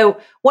you. So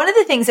one of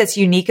the things that's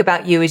unique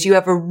about you is you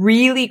have a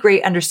really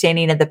great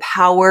understanding of the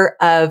power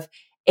of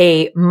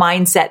a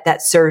mindset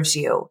that serves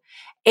you.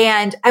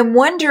 And I'm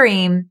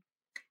wondering,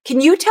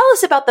 can you tell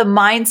us about the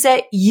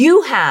mindset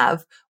you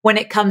have when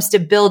it comes to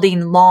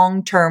building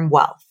long-term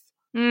wealth?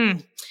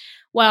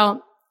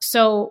 Well,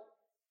 so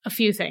a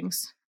few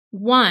things.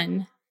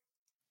 One,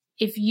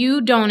 if you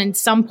don't at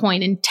some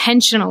point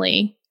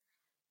intentionally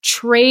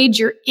trade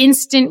your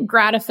instant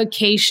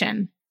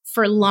gratification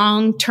for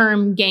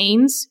long-term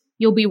gains,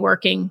 you'll be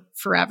working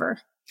forever.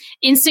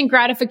 Instant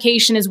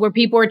gratification is where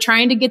people are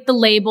trying to get the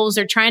labels.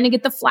 They're trying to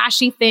get the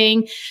flashy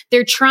thing.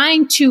 They're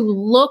trying to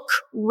look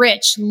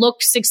rich,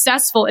 look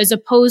successful, as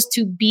opposed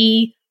to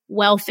be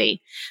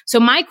wealthy. So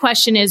my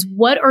question is,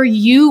 what are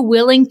you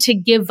willing to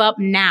give up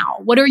now?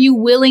 What are you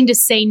willing to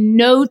say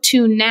no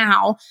to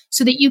now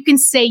so that you can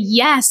say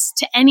yes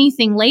to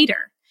anything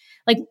later?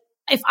 Like,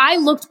 if I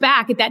looked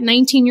back at that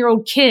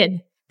 19-year-old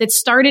kid that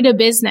started a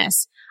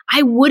business,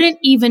 I wouldn't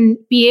even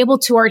be able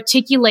to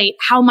articulate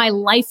how my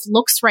life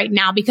looks right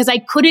now because I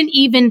couldn't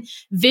even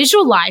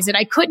visualize it.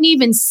 I couldn't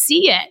even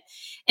see it.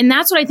 And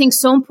that's what I think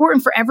is so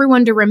important for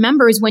everyone to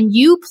remember is when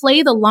you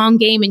play the long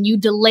game and you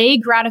delay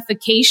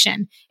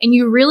gratification and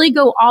you really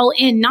go all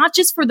in, not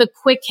just for the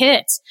quick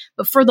hits,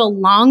 but for the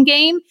long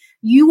game,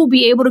 you will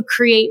be able to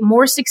create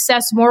more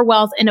success, more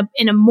wealth, and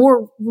a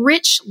more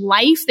rich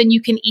life than you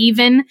can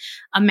even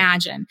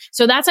imagine.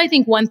 So that's, I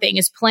think, one thing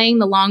is playing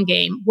the long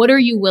game. What are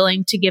you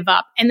willing to give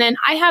up? And then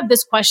I have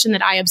this question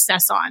that I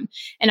obsess on,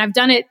 and I've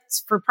done it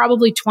for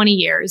probably 20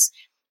 years.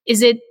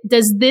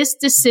 Does this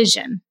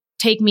decision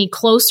take me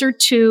closer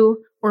to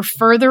or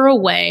further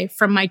away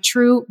from my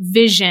true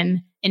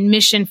vision and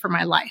mission for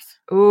my life?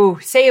 Ooh,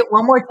 say it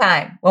one more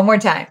time. One more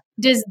time.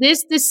 Does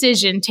this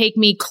decision take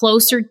me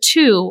closer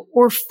to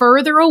or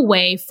further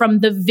away from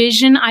the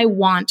vision I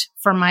want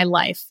for my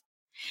life?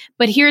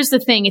 But here's the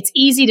thing. It's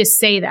easy to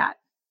say that.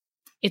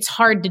 It's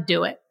hard to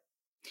do it.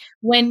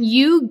 When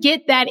you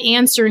get that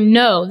answer,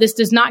 no, this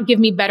does not give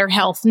me better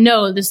health.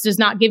 No, this does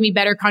not give me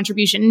better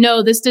contribution.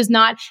 No, this does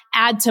not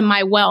add to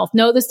my wealth.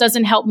 No, this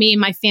doesn't help me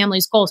and my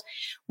family's goals.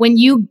 When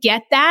you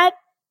get that,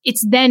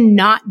 it's then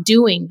not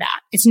doing that.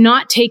 It's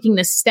not taking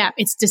the step.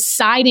 It's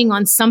deciding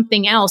on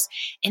something else.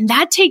 And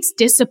that takes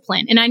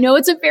discipline. And I know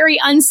it's a very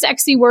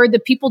unsexy word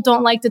that people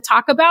don't like to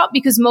talk about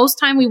because most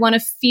time we want to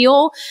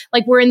feel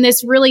like we're in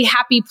this really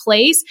happy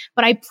place.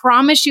 But I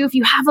promise you, if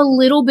you have a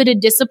little bit of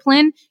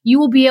discipline, you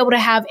will be able to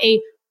have a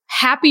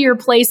happier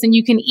place than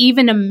you can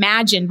even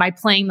imagine by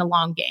playing the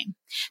long game.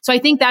 So I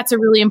think that's a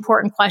really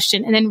important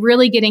question. And then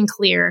really getting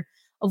clear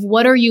of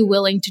what are you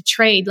willing to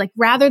trade? Like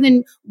rather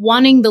than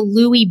wanting the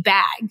Louis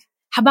bag,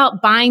 how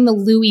about buying the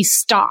Louis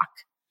stock?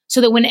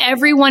 So that when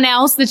everyone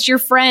else that's your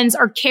friends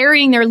are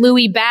carrying their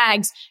Louis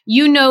bags,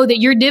 you know that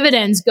your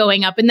dividend's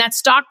going up and that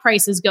stock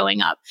price is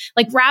going up.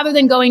 Like rather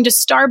than going to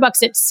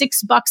Starbucks at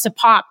 $6 a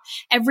pop,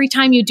 every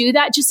time you do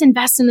that, just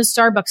invest in the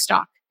Starbucks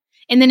stock.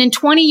 And then in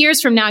 20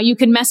 years from now, you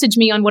can message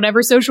me on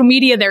whatever social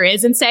media there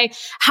is and say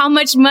how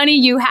much money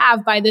you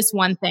have by this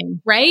one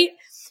thing, right?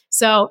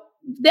 So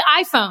the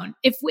iPhone,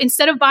 if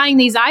instead of buying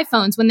these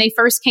iPhones when they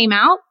first came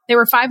out, they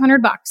were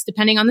 $500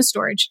 depending on the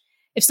storage.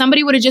 If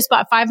somebody would have just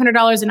bought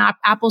 $500 in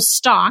Apple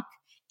stock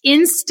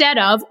instead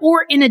of,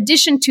 or in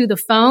addition to the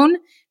phone,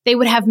 they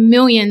would have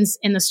millions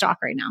in the stock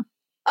right now.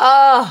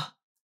 Oh,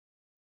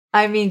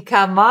 I mean,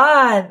 come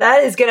on.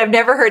 That is good. I've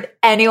never heard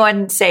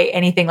anyone say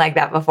anything like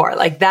that before.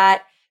 Like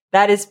that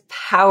is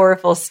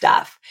powerful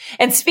stuff.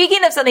 And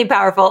speaking of something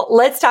powerful,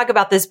 let's talk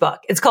about this book.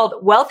 It's called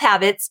Wealth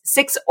Habits,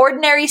 6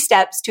 Ordinary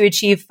Steps to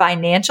Achieve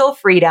Financial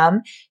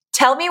Freedom.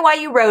 Tell me why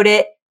you wrote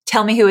it.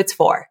 Tell me who it's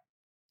for.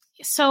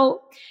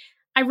 So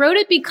I wrote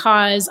it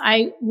because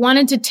I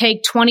wanted to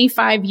take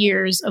 25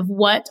 years of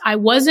what I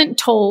wasn't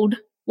told,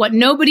 what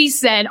nobody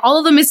said, all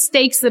of the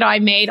mistakes that I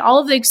made, all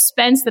of the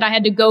expense that I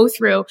had to go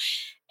through,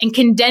 and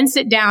condense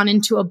it down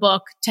into a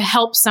book to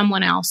help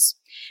someone else.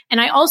 And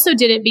I also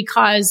did it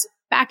because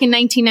back in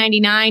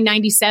 1999,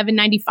 97,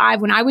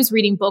 95, when I was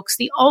reading books,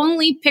 the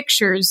only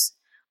pictures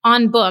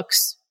on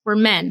books were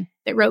men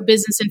that wrote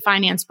business and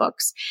finance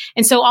books.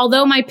 And so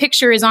although my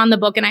picture is on the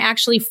book, and I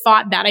actually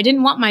fought that, I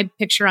didn't want my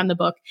picture on the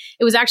book.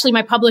 It was actually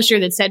my publisher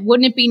that said,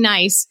 wouldn't it be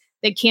nice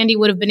that Candy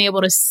would have been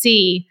able to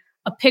see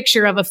a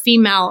picture of a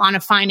female on a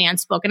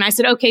finance book? And I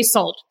said, okay,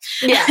 sold.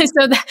 Yeah.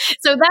 So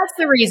that's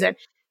the reason.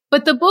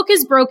 But the book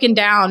is broken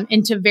down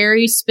into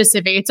very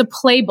specific. It's a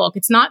playbook.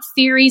 It's not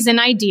theories and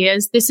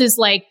ideas.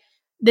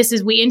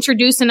 We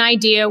introduce an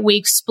idea, we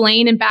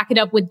explain and back it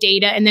up with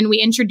data, and then we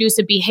introduce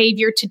a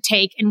behavior to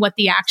take and what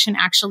the action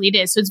actually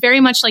is. So it's very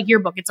much like your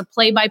book. It's a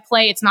play by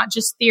play. It's not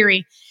just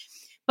theory.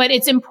 But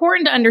it's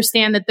important to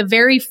understand that the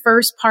very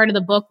first part of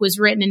the book was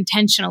written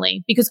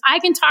intentionally, because I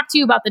can talk to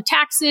you about the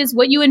taxes,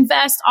 what you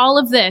invest, all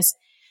of this.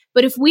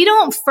 But if we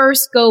don't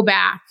first go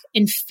back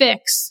and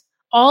fix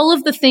all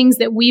of the things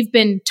that we've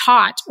been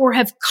taught or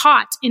have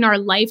caught in our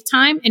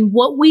lifetime and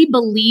what we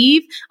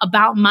believe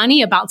about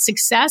money, about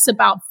success,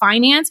 about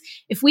finance,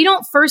 if we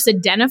don't first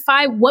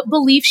identify what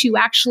beliefs you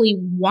actually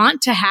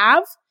want to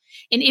have,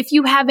 and if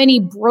you have any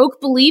broke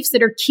beliefs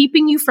that are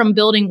keeping you from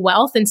building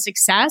wealth and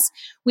success,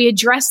 we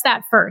address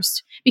that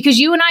first. Because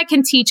you and I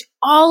can teach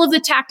all of the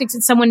tactics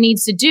that someone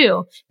needs to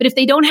do. But if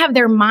they don't have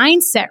their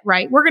mindset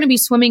right, we're going to be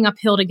swimming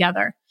uphill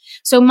together.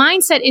 So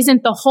mindset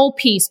isn't the whole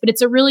piece, but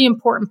it's a really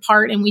important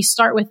part. And we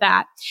start with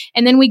that.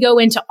 And then we go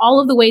into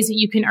all of the ways that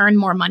you can earn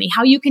more money,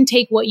 how you can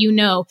take what you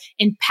know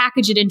and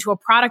package it into a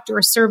product or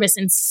a service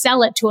and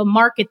sell it to a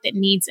market that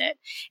needs it.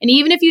 And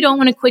even if you don't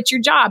want to quit your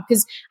job,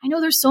 because I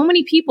know there's so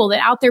many people that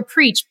out there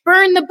preach,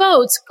 burn the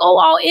boats, go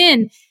all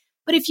in.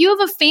 But if you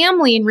have a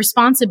family and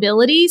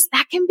responsibilities,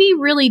 that can be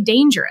really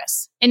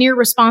dangerous and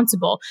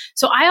irresponsible.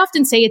 So I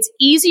often say it's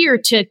easier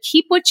to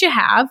keep what you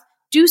have,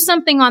 do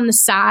something on the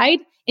side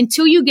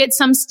until you get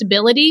some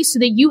stability so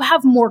that you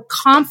have more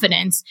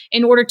confidence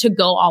in order to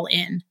go all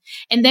in.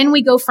 And then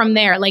we go from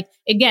there. Like,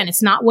 again,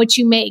 it's not what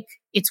you make,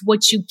 it's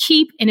what you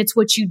keep and it's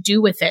what you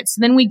do with it.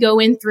 So then we go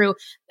in through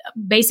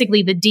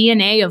basically the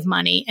DNA of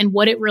money and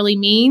what it really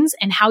means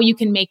and how you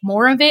can make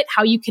more of it,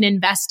 how you can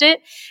invest it.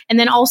 And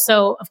then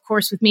also, of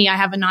course, with me, I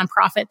have a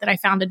nonprofit that I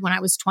founded when I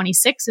was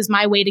 26 is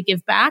my way to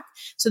give back.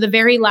 So the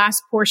very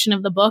last portion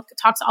of the book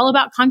talks all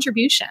about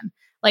contribution.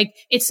 Like,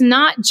 it's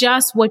not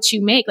just what you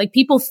make. Like,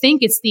 people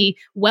think it's the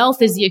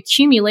wealth is the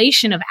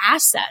accumulation of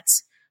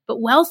assets,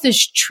 but wealth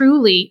is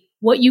truly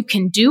what you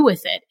can do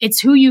with it. It's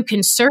who you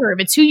can serve.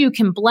 It's who you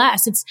can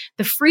bless. It's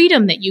the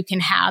freedom that you can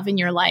have in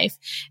your life.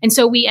 And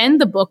so we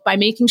end the book by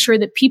making sure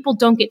that people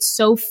don't get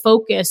so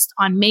focused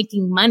on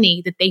making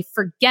money that they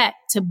forget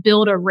to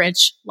build a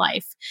rich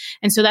life.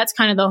 And so that's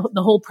kind of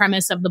the whole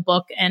premise of the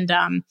book. And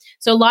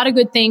so a lot of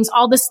good things.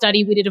 All the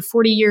study, we did a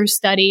 40-year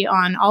study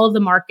on all of the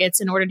markets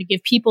in order to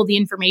give people the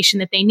information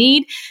that they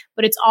need.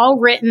 But it's all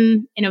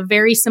written in a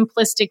very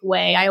simplistic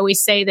way. I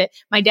always say that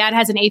my dad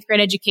has an 8th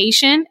grade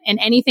education, and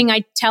anything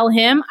I tell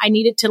him, I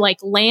need it to like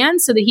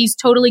land so that he's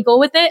totally go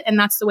with it. And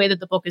that's the way that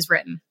the book is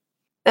written.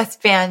 That's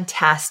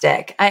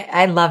fantastic.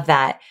 I love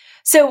that.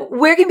 So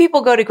where can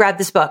people go to grab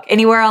this book?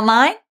 Anywhere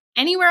online?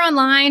 Anywhere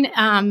online,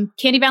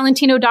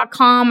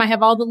 candyvalentino.com. I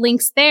have all the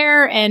links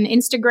there, and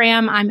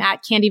Instagram, I'm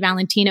at Candy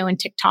Valentino, and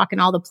TikTok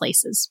and all the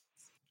places.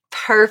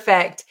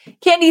 Perfect.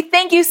 Candy,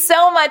 thank you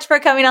so much for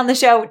coming on the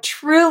show.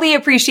 Truly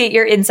appreciate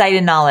your insight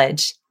and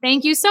knowledge.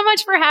 Thank you so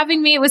much for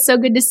having me. It was so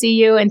good to see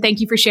you. And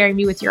thank you for sharing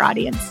me with your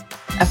audience.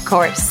 Of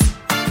course.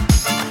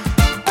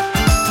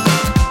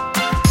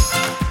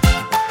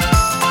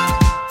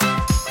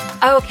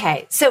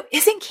 Okay. So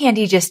isn't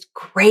Candy just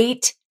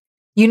great?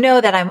 You know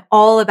that I'm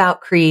all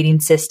about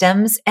creating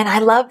systems, and I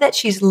love that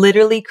she's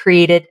literally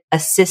created a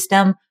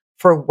system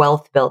for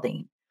wealth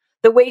building.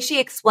 The way she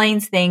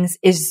explains things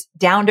is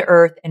down to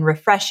earth and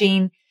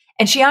refreshing.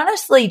 And she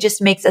honestly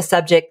just makes a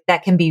subject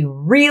that can be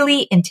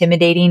really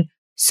intimidating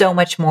so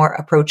much more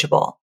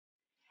approachable.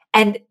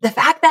 And the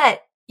fact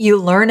that you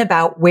learn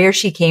about where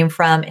she came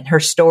from and her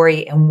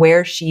story and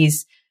where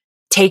she's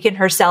taken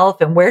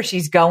herself and where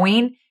she's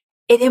going,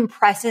 it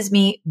impresses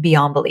me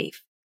beyond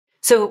belief.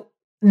 So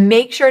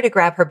make sure to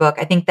grab her book.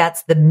 I think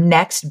that's the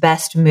next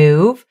best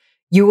move.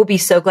 You will be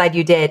so glad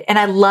you did. And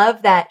I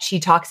love that she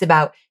talks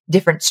about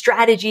different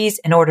strategies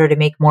in order to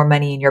make more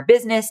money in your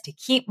business, to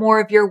keep more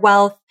of your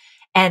wealth.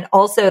 And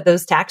also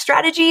those tax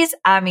strategies,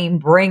 I mean,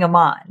 bring them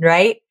on,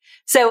 right?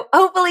 So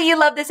hopefully you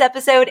love this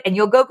episode and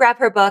you'll go grab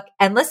her book.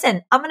 And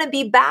listen, I'm going to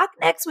be back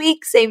next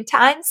week, same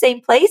time,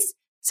 same place.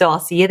 So I'll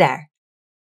see you there.